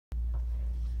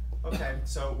Okay,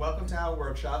 so welcome to our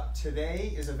workshop.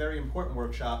 Today is a very important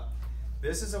workshop.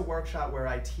 This is a workshop where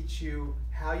I teach you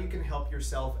how you can help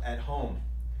yourself at home.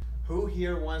 Who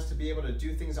here wants to be able to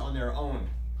do things on their own?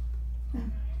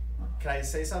 Can I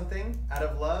say something? Out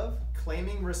of love,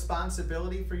 claiming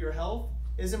responsibility for your health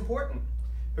is important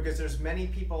because there's many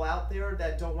people out there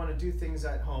that don't want to do things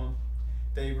at home.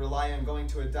 They rely on going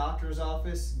to a doctor's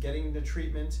office, getting the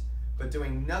treatment, but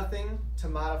doing nothing to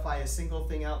modify a single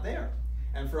thing out there.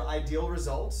 And for ideal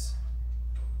results,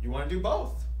 you want to do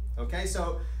both. Okay,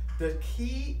 so the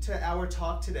key to our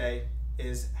talk today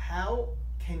is how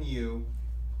can you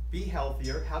be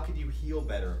healthier? How can you heal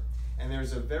better? And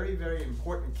there's a very, very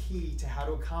important key to how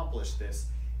to accomplish this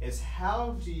is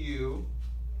how do you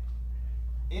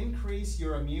increase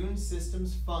your immune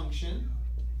system's function,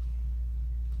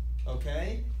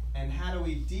 okay? And how do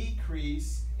we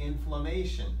decrease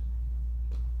inflammation?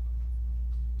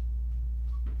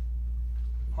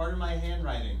 Pardon my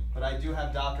handwriting, but I do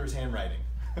have doctor's handwriting,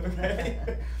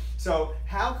 okay? So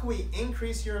how can we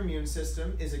increase your immune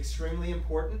system is extremely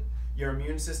important. Your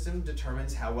immune system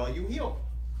determines how well you heal.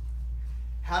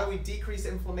 How do we decrease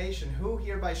inflammation? Who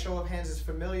here by show of hands is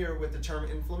familiar with the term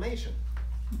inflammation?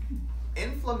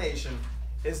 Inflammation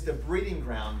is the breeding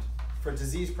ground for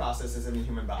disease processes in the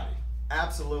human body.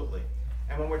 Absolutely.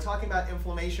 And when we're talking about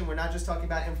inflammation, we're not just talking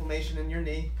about inflammation in your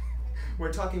knee.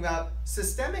 We're talking about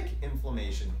systemic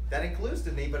inflammation. That includes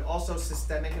the knee, but also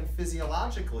systemic and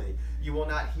physiologically. You will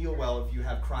not heal well if you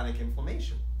have chronic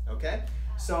inflammation, okay?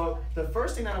 So the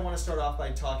first thing that I want to start off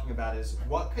by talking about is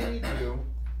what can you do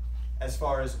as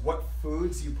far as what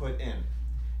foods you put in.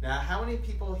 Now, how many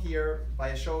people here, by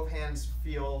a show of hands,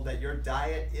 feel that your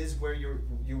diet is where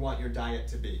you want your diet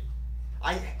to be?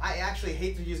 I actually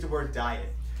hate to use the word diet.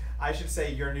 I should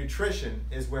say your nutrition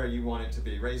is where you want it to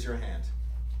be. Raise your hand.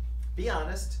 Be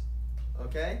honest,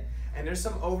 okay? And there's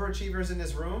some overachievers in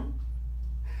this room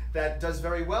that does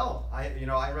very well. I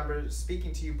remember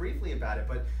speaking to you briefly about it,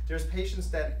 but there's patients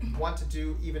that want to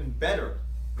do even better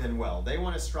than well. They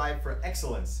want to strive for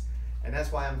excellence, and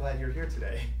that's why I'm glad you're here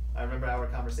today. I remember our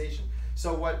conversation.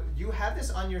 So what you have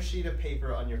this on your sheet of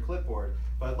paper on your clipboard,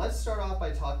 but let's start off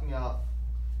by talking about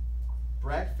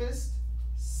breakfast,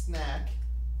 snack,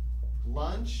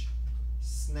 lunch,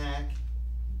 snack,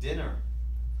 dinner.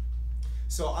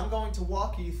 So I'm going to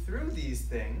walk you through these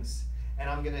things, and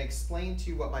I'm going to explain to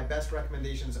you what my best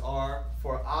recommendations are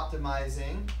for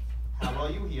optimizing how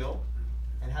well you heal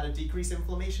and how to decrease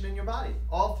inflammation in your body,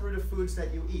 all through the foods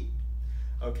that you eat.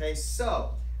 Okay,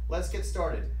 so let's get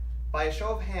started. By a show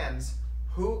of hands,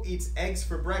 who eats eggs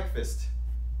for breakfast?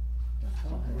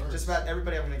 Just about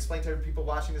everybody. I'm going to explain to people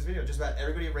watching this video. Just about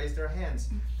everybody raised their hands.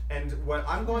 And what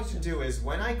I'm going to do is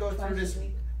when I go through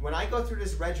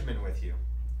this regimen with you,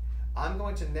 I'm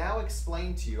going to now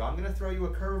explain to you, I'm going to throw you a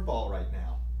curveball right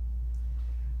now.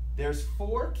 There's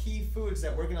 4 key foods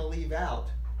that we're going to leave out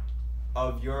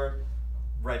of your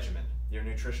regimen, your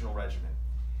nutritional regimen.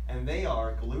 And they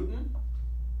are gluten,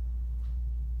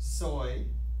 soy,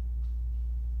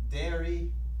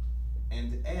 dairy,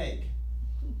 and egg.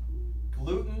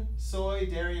 Gluten, soy,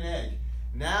 dairy, and egg.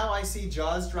 Now I see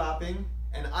jaws dropping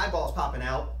and eyeballs popping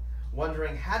out,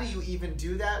 wondering how do you even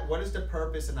do that? What is the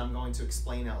purpose? And I'm going to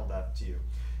explain all that to you.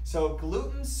 So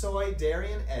gluten, soy,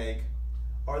 dairy, and egg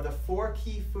are the 4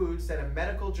 key foods that in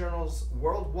medical journals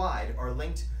worldwide are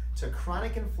linked to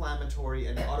chronic inflammatory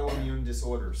and autoimmune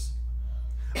disorders.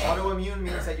 Autoimmune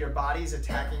means that your body is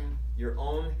attacking your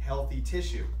own healthy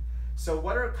tissue. So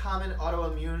what are common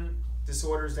autoimmune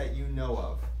disorders that you know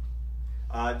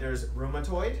of? There's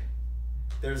rheumatoid,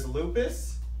 there's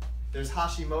lupus, there's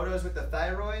Hashimoto's with the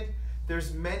thyroid,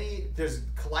 there's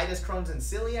colitis, Crohn's, and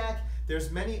celiac.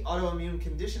 There's many autoimmune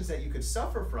conditions that you could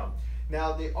suffer from.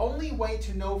 Now, the only way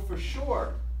to know for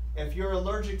sure if you're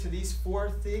allergic to these 4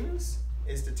 things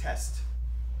is to test.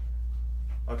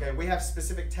 Okay, we have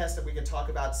specific tests that we could talk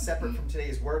about separate from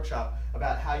today's workshop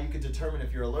about how you could determine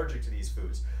if you're allergic to these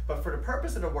foods. But for the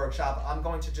purpose of the workshop, I'm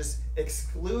going to just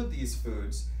exclude these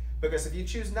foods because if you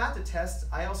choose not to test,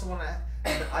 I don't want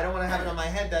to have it on my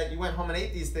head that you went home and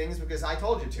ate these things because I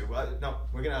told you to. No,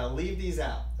 we're going to leave these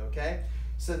out, okay?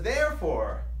 So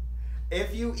therefore,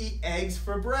 if you eat eggs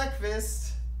for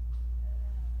breakfast,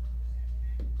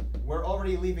 we're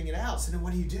already leaving it out. So then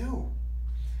what do?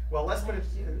 Well, let's put it,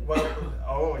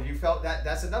 you felt that,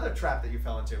 that's another trap that you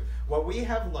fell into. What we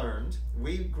have learned,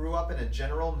 we grew up in a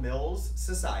General Mills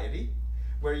society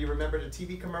where you remember the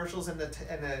TV commercials and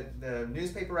the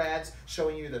newspaper ads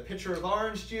showing you the pitcher of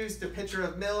orange juice, the pitcher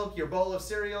of milk, your bowl of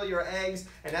cereal, your eggs,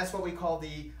 and that's what we call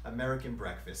the American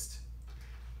breakfast.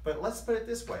 But let's put it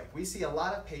this way. We see a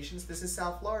lot of patients, this is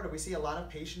South Florida, we see a lot of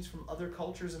patients from other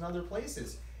cultures and other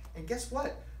places. And guess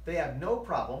what? They have no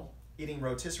problem eating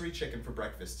rotisserie chicken for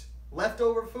breakfast.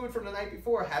 Leftover food from the night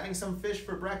before, having some fish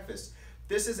for breakfast.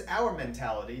 This is our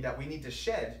mentality that we need to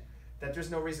shed, that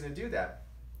there's no reason to do that.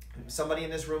 Somebody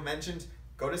in this room mentioned,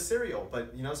 go to cereal.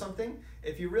 But you know something?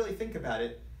 If you really think about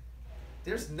it,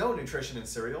 there's no nutrition in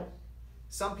cereal.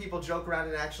 Some people joke around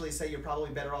and actually say you're probably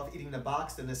better off eating the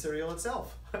box than the cereal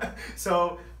itself.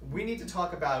 So we need to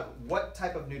talk about what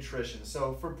type of nutrition.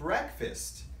 So for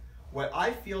breakfast, what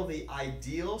I feel the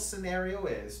ideal scenario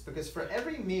is, because for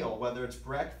every meal, whether it's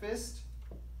breakfast,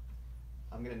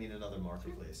 I'm gonna need another marker,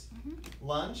 please.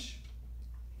 Lunch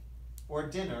or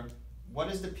dinner, what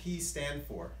does the P stand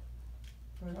for?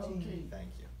 Protein. Thank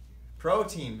you.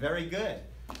 Protein, very good.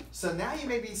 So now you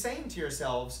may be saying to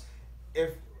yourselves,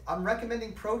 if I'm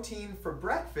recommending protein for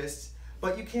breakfast,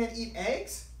 but you can't eat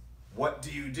eggs, what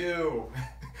do?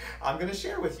 I'm gonna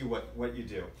share with you what you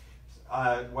do.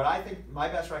 What I think my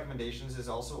best recommendations is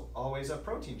also always a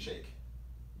protein shake.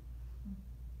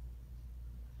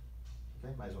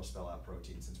 Okay, might as well spell out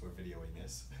protein since we're videoing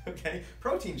this. Okay,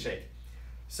 protein shake.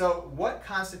 So what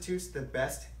constitutes the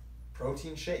best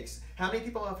protein shakes? How many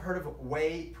people have heard of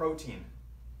whey protein?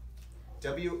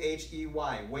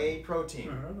 W-H-E-Y, whey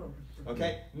protein.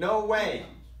 Okay, no way.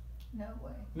 No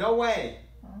way. No way.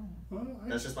 Oh.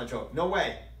 That's just my joke. No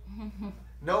way.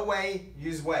 No way,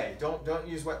 use whey. Don't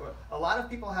use whey. A lot of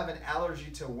people have an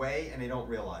allergy to whey and they don't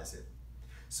realize it.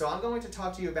 So I'm going to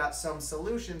talk to you about some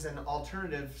solutions and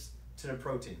alternatives to the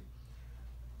protein.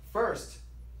 First,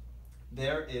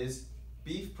 there is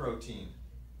beef protein.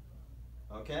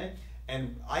 Okay?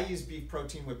 And I use beef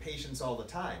protein with patients all the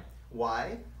time.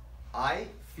 Why? I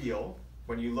feel,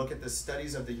 when you look at the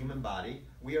studies of the human body,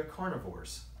 we are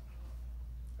carnivores.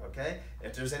 Okay?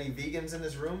 If there's any vegans in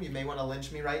this room, you may want to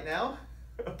lynch me right now.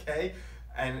 Okay?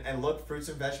 And look, fruits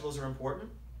and vegetables are important.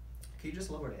 Can you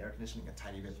just lower the air conditioning a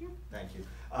tiny bit? Thank you.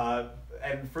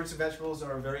 And fruits and vegetables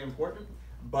are very important,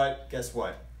 but guess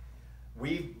what?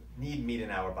 We need meat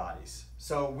in our bodies.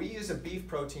 So we use a beef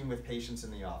protein with patients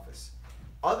in the office.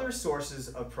 Other sources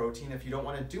of protein, if you don't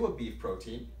want to do a beef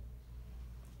protein,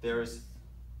 there's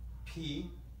pea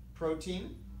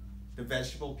protein, the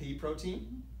vegetable pea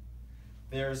protein.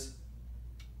 There's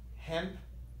hemp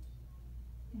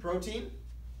protein.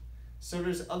 So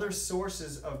there's other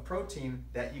sources of protein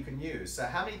that you can use. So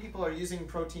how many people are using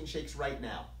protein shakes right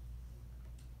now?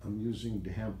 I'm using the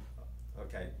hemp.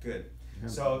 Okay, good.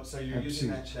 Hemp, so you're hemp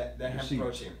using seeds. the hemp Seeds.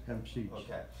 protein. Hemp seeds.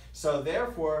 Okay. So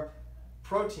therefore,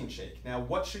 protein shake. Now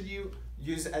what should you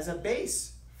use as a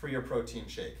base for your protein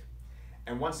shake?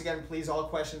 And once again, please, all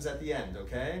questions at the end,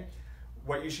 okay?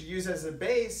 What you should use as a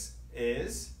base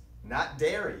is not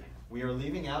dairy. We are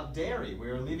leaving out dairy. We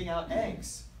are leaving out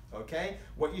eggs, okay?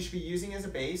 What you should be using as a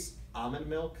base, almond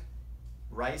milk,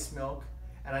 rice milk,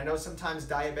 and I know sometimes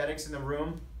diabetics in the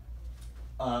room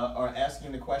are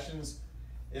asking the questions,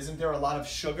 isn't there a lot of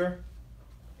sugar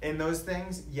in those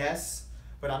things? Yes,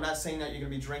 but I'm not saying that you're gonna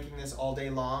be drinking this all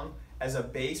day long. As a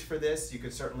base for this, you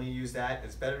could certainly use that.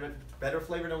 It's better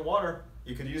flavor than water.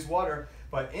 You could use water,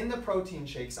 but in the protein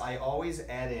shakes, I always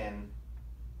add in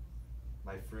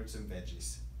my fruits and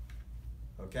veggies.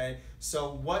 Okay,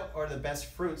 so what are the best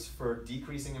fruits for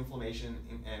decreasing inflammation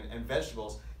and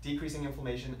vegetables, decreasing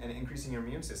inflammation and increasing your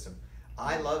immune system?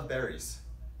 I love berries,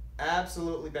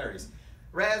 absolutely berries.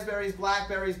 Raspberries,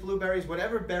 blackberries, blueberries,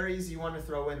 whatever berries you want to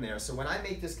throw in there. So when I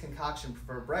make this concoction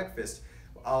for breakfast,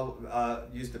 I'll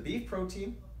use the beef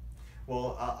protein.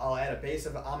 Well, I'll add a base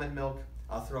of almond milk.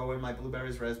 I'll throw in my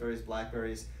blueberries, raspberries,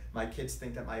 blackberries. My kids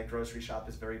think that my grocery shop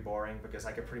is very boring because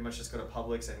I could pretty much just go to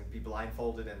Publix and be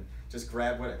blindfolded and just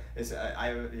grab what is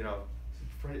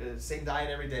same diet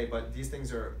every day, but these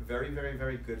things are very, very,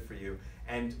 very good for you.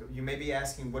 And you may be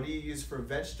asking, what do you use for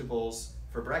vegetables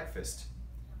for breakfast?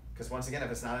 Because once again,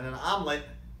 if it's not in an omelet,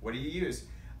 what do you use?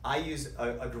 I use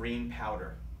a green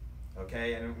powder.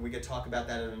 Okay, and we could talk about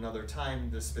that at another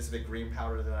time, the specific green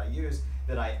powder that I use,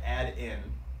 that I add in.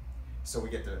 So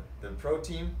we get the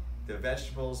protein, the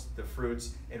vegetables, the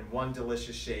fruits in one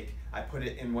delicious shake. I put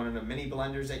it in one of the mini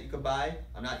blenders that you could buy.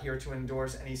 I'm not here to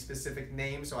endorse any specific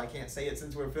name, so I can't say it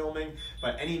since we're filming,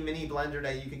 but any mini blender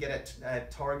that you could get at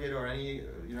Target or any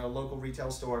local retail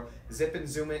store, zip and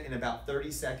zoom it in about 30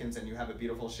 seconds and you have a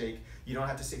beautiful shake. You don't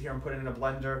have to sit here and put it in a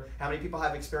blender. How many people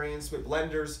have experience with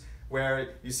blenders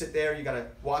where you sit there, you gotta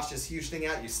wash this huge thing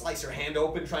out, you slice your hand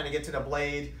open trying to get to the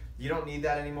blade? You don't need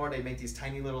that anymore. They make these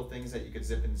tiny little things that you could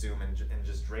zip and zoom and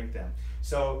just drink them.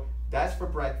 So that's for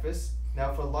breakfast.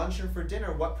 Now for lunch and for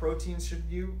dinner, what proteins should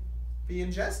you be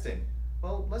ingesting?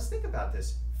 Well, let's think about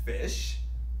this. Fish,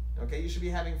 Okay, you should be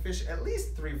having fish at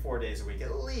least 3-4 days a week,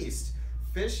 at least.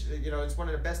 Fish, it's one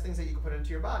of the best things that you can put into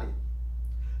your body.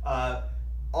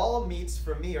 All meats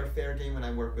for me are fair game when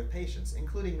I work with patients,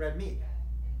 including red meat.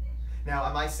 Now,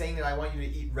 am I saying that I want you to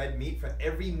eat red meat for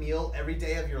every meal, every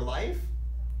day of your life?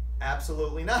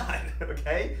 Absolutely not,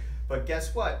 okay? But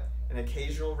guess what? An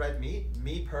occasional red meat,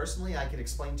 me personally, I could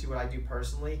explain to you what I do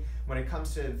personally. When it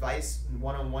comes to advice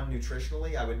one-on-one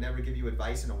nutritionally, I would never give you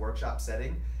advice in a workshop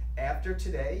setting. After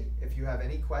today, if you have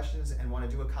any questions and want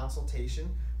to do a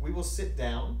consultation, we will sit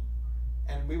down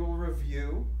and we will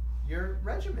review your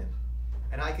regimen.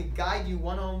 And I could guide you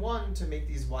one-on-one to make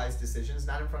these wise decisions,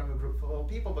 not in front of a group full of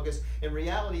people, because in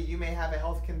reality, you may have a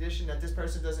health condition that this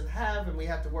person doesn't have, and we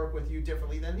have to work with you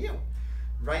differently than you.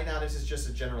 Right now, this is just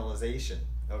a generalization,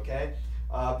 okay?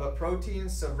 But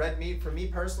proteins, so red meat, for me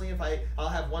personally, if I'll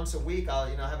have once a week, I'll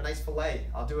have a nice filet.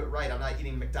 I'll do it right. I'm not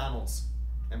eating McDonald's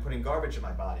and putting garbage in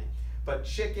my body. But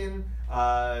chicken,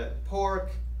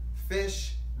 pork,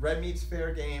 fish, red meat's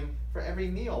fair game for every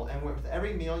meal. And with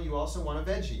every meal, you also want a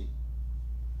veggie.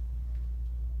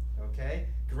 Okay?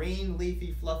 Green,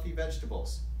 leafy, fluffy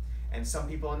vegetables. And some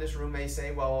people in this room may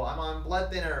say, well, I'm on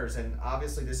blood thinners. And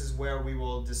obviously this is where we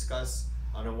will discuss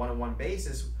on a one-on-one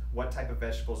basis what type of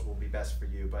vegetables will be best for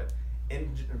you. But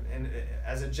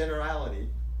as a generality,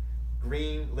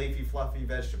 green, leafy, fluffy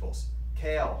vegetables.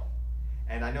 Kale.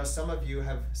 And I know some of you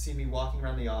have seen me walking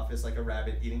around the office like a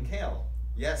rabbit eating kale.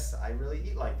 Yes, I really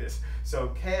eat like this. So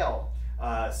kale,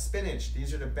 spinach,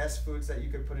 these are the best foods that you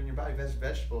could put in your body.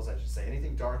 Vegetables, I should say,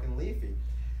 anything dark and leafy.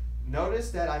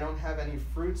 Notice that I don't have any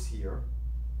fruits here.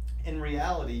 In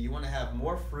reality, you want to have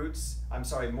more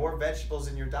vegetables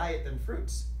in your diet than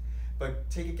fruits. But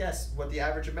take a guess what the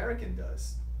average American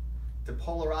does. The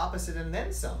polar opposite and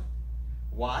then some.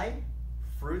 Why?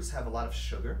 Fruits have a lot of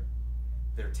sugar.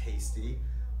 They're tasty.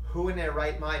 Who in their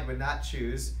right mind would not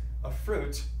choose a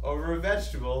fruit over a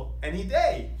vegetable any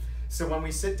day? So when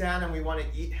we sit down and we want to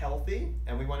eat healthy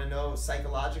and we want to know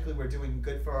psychologically we're doing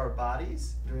good for our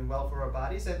bodies, doing well for our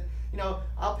bodies, and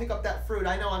I'll pick up that fruit.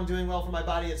 I know I'm doing well for my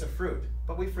body, it's a fruit.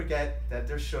 But we forget that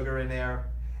there's sugar in there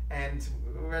and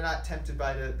we're not tempted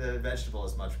by the vegetable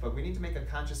as much. But we need to make a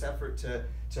conscious effort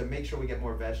to make sure we get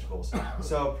more vegetables.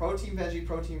 So protein,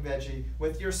 veggie.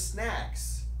 With your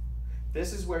snacks,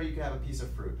 this is where you can have a piece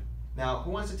of fruit. Now,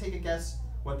 who wants to take a guess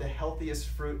what the healthiest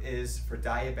fruit is for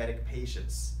diabetic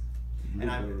patients?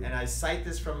 And I cite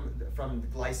this from the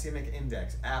glycemic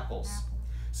index, apples.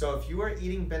 So if you are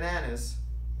eating bananas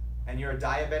and you're a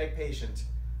diabetic patient,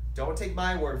 don't take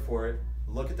my word for it.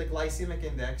 Look at the glycemic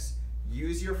index.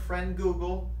 Use your friend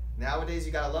Google. Nowadays,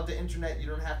 you gotta love the internet. You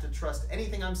don't have to trust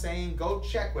anything I'm saying. Go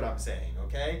check what I'm saying,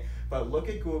 okay? But look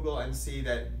at Google and see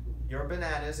that your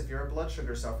bananas, if you're a blood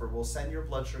sugar sufferer, will send your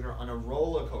blood sugar on a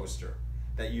roller coaster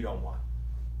that you don't want.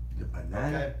 The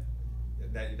banana? Okay?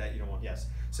 That you don't want, yes.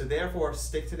 So therefore,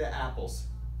 stick to the apples.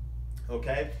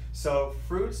 Okay? So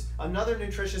fruits, another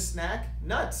nutritious snack,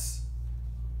 nuts.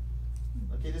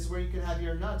 Okay, this is where you can have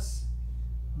your nuts.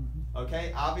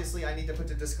 Okay, obviously I need to put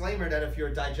the disclaimer that if you're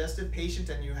a digestive patient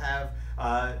and you have,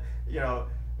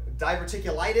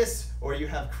 diverticulitis, or you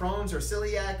have Crohn's or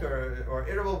celiac or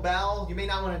irritable bowel, you may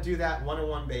not want to do that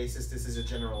one-on-one basis. This is a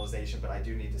generalization, but I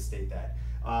do need to state that.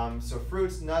 So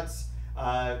fruits, nuts,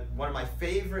 one of my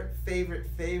favorite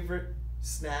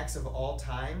snacks of all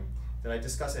time that I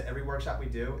discuss at every workshop we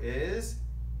do is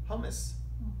hummus.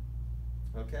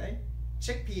 Okay?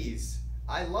 Chickpeas.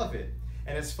 I love it.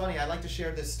 And it's funny, I like to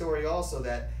share this story also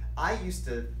that I used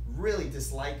to really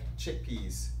dislike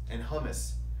chickpeas and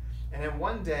hummus. And then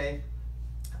one day,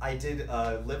 I did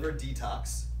a liver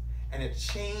detox, and it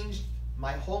changed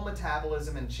my whole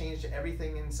metabolism and changed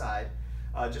everything inside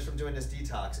just from doing this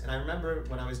detox. And I remember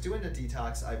when I was doing the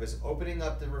detox, I was opening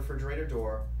up the refrigerator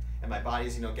door, and my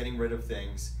body's getting rid of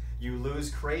things. You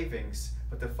lose cravings,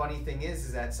 but the funny thing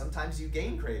is that sometimes you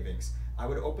gain cravings. I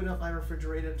would open up my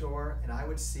refrigerator door and I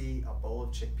would see a bowl of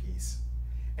chickpeas.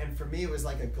 And for me, it was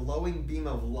like a glowing beam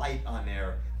of light on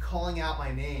there, calling out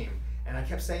my name. And I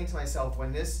kept saying to myself,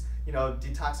 when this,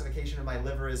 detoxification of my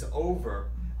liver is over,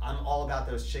 I'm all about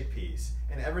those chickpeas.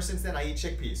 And ever since then, I eat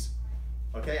chickpeas.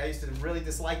 Okay, I used to really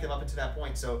dislike them up until that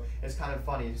point, so it's kind of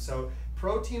funny. So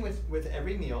protein with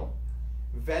every meal,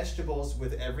 vegetables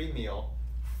with every meal,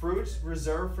 fruits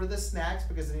reserved for the snacks,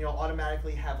 because then you'll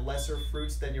automatically have lesser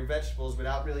fruits than your vegetables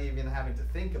without really even having to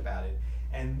think about it.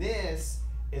 And this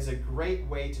is a great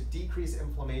way to decrease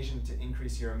inflammation, to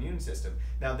increase your immune system.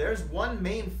 Now there's one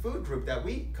main food group that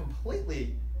we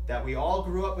all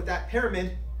grew up with, that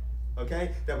pyramid,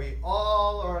 okay, that we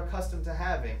all are accustomed to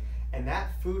having, and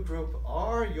that food group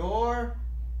are your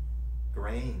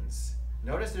grains.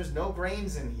 Notice there's no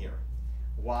grains in here.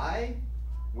 Why?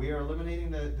 We are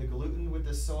eliminating the gluten with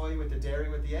the soy, with the dairy,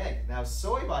 with the egg. Now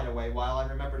soy, by the way, while I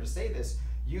remember to say this,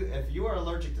 if you are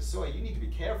allergic to soy, you need to be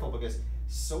careful because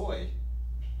soy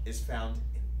is found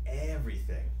in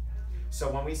everything.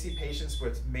 So when we see patients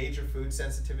with major food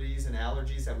sensitivities and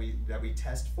allergies that we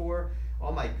test for,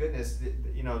 oh my goodness,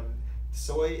 you know,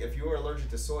 soy, if you are allergic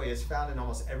to soy, is found in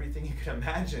almost everything you can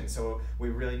imagine. So we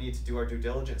really need to do our due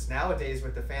diligence. Nowadays,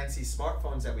 with the fancy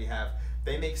smartphones that we have,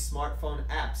 they make smartphone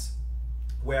apps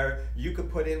where you could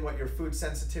put in what your food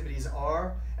sensitivities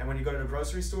are, and when you go to the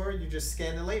grocery store, you just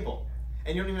scan the label.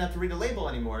 And you don't even have to read a label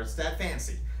anymore. It's that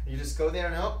fancy. You just go there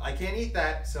and, oh, I can't eat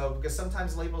that. So, because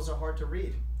sometimes labels are hard to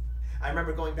read. I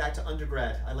remember going back to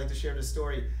undergrad. I'd like to share this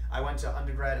story. I went to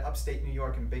undergrad upstate New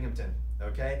York in Binghamton,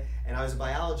 okay? And I was a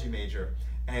biology major.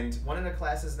 And one of the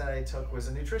classes that I took was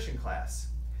a nutrition class.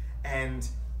 And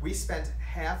we spent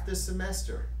half the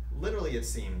semester, literally it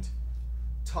seemed,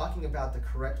 talking about the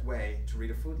correct way to read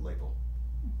a food label.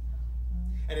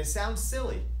 And it sounds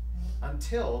silly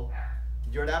until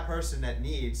you're that person that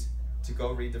needs to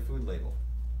go read the food label,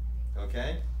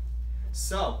 okay?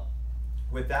 So,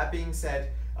 with that being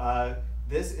said,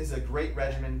 this is a great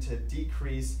regimen to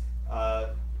decrease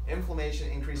inflammation,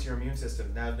 increase your immune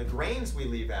system. Now, the grains we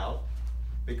leave out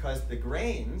because the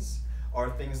grains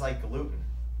are things like gluten.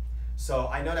 So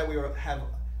I know that we have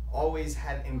always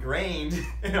had ingrained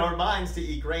in our minds to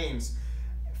eat grains.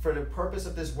 For the purpose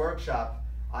of this workshop,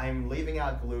 I'm leaving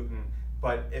out gluten,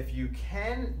 but if you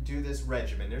can do this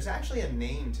regimen, there's actually a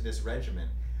name to this regimen.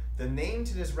 The name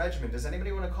to this regimen, does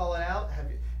anybody want to call it out?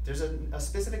 There's a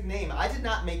specific name. I did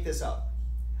not make this up.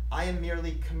 I am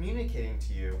merely communicating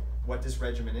to you what this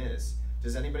regimen is.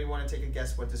 Does anybody want to take a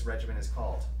guess what this regimen is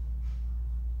called?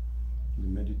 The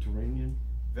Mediterranean?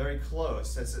 Very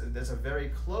close. That's a very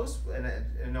close, and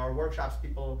in our workshops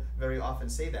people very often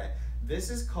say that. This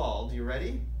is called, you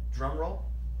ready? Drum roll.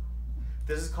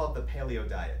 This is called the paleo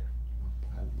diet.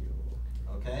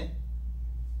 Paleo. Okay?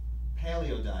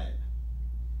 Paleo diet.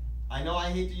 I know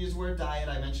I hate to use the word diet,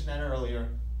 I mentioned that earlier.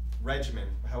 Regimen,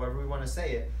 however we want to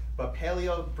say it. But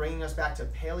paleo, bringing us back to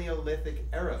Paleolithic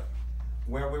era,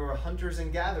 where we were hunters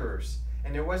and gatherers.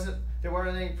 And there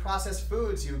weren't any processed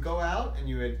foods. You would go out and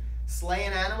you would slay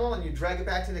an animal and you drag it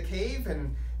back to the cave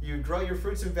and you grow your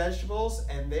fruits and vegetables,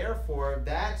 and therefore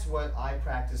that's what I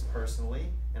practice personally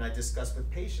and I discuss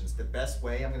with patients. The best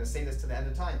way, I'm going to say this to the end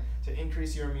of time, to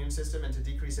increase your immune system and to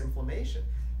decrease inflammation.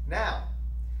 Now,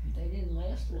 They didn't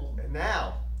last long.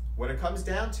 now, what it comes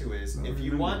down to is, if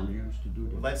you want, we used to do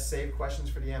that. let's save questions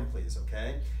for the end, please,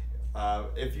 okay?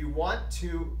 If you want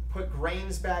to put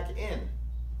grains back in,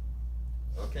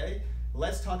 okay,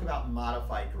 let's talk about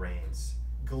modified grains,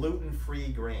 gluten-free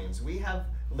grains. We have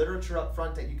literature up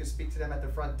front that you can speak to them at the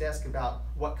front desk about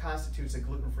what constitutes a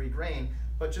gluten-free grain,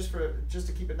 but just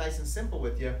to keep it nice and simple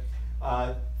with you,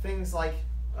 things like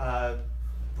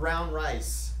brown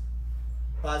rice,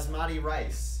 basmati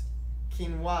rice,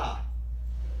 quinoa,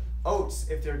 oats,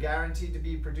 if they're guaranteed to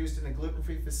be produced in a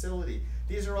gluten-free facility.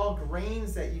 These are all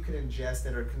grains that you can ingest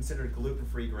that are considered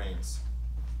gluten-free grains,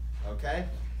 okay?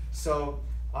 So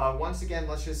once again,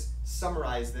 let's just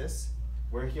summarize this.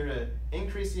 We're here to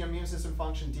increase the immune system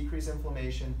function, decrease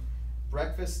inflammation,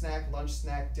 breakfast, snack, lunch,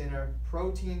 snack, dinner,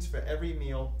 proteins for every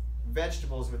meal,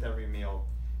 vegetables with every meal,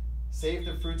 save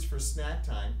the fruits for snack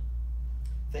time,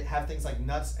 have things like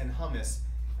nuts and hummus,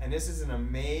 and this is an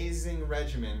amazing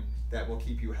regimen that will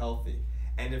keep you healthy.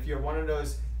 And if you're one of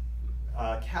those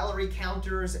calorie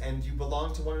counters and you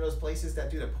belong to one of those places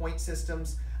that do the point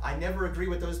systems, I never agree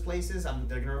with those places.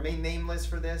 They're going to remain nameless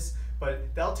for this,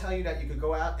 but they'll tell you that you could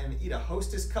go out and eat a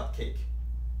Hostess cupcake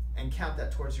and count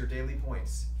that towards your daily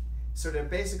points. So they're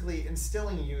basically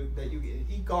instilling you that you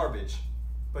eat garbage,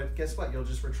 but guess what? You'll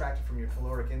just retract it from your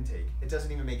caloric intake. It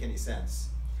doesn't even make any sense.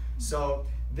 So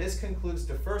this concludes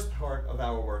the first part of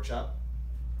our workshop,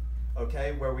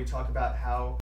 okay, where we talk about how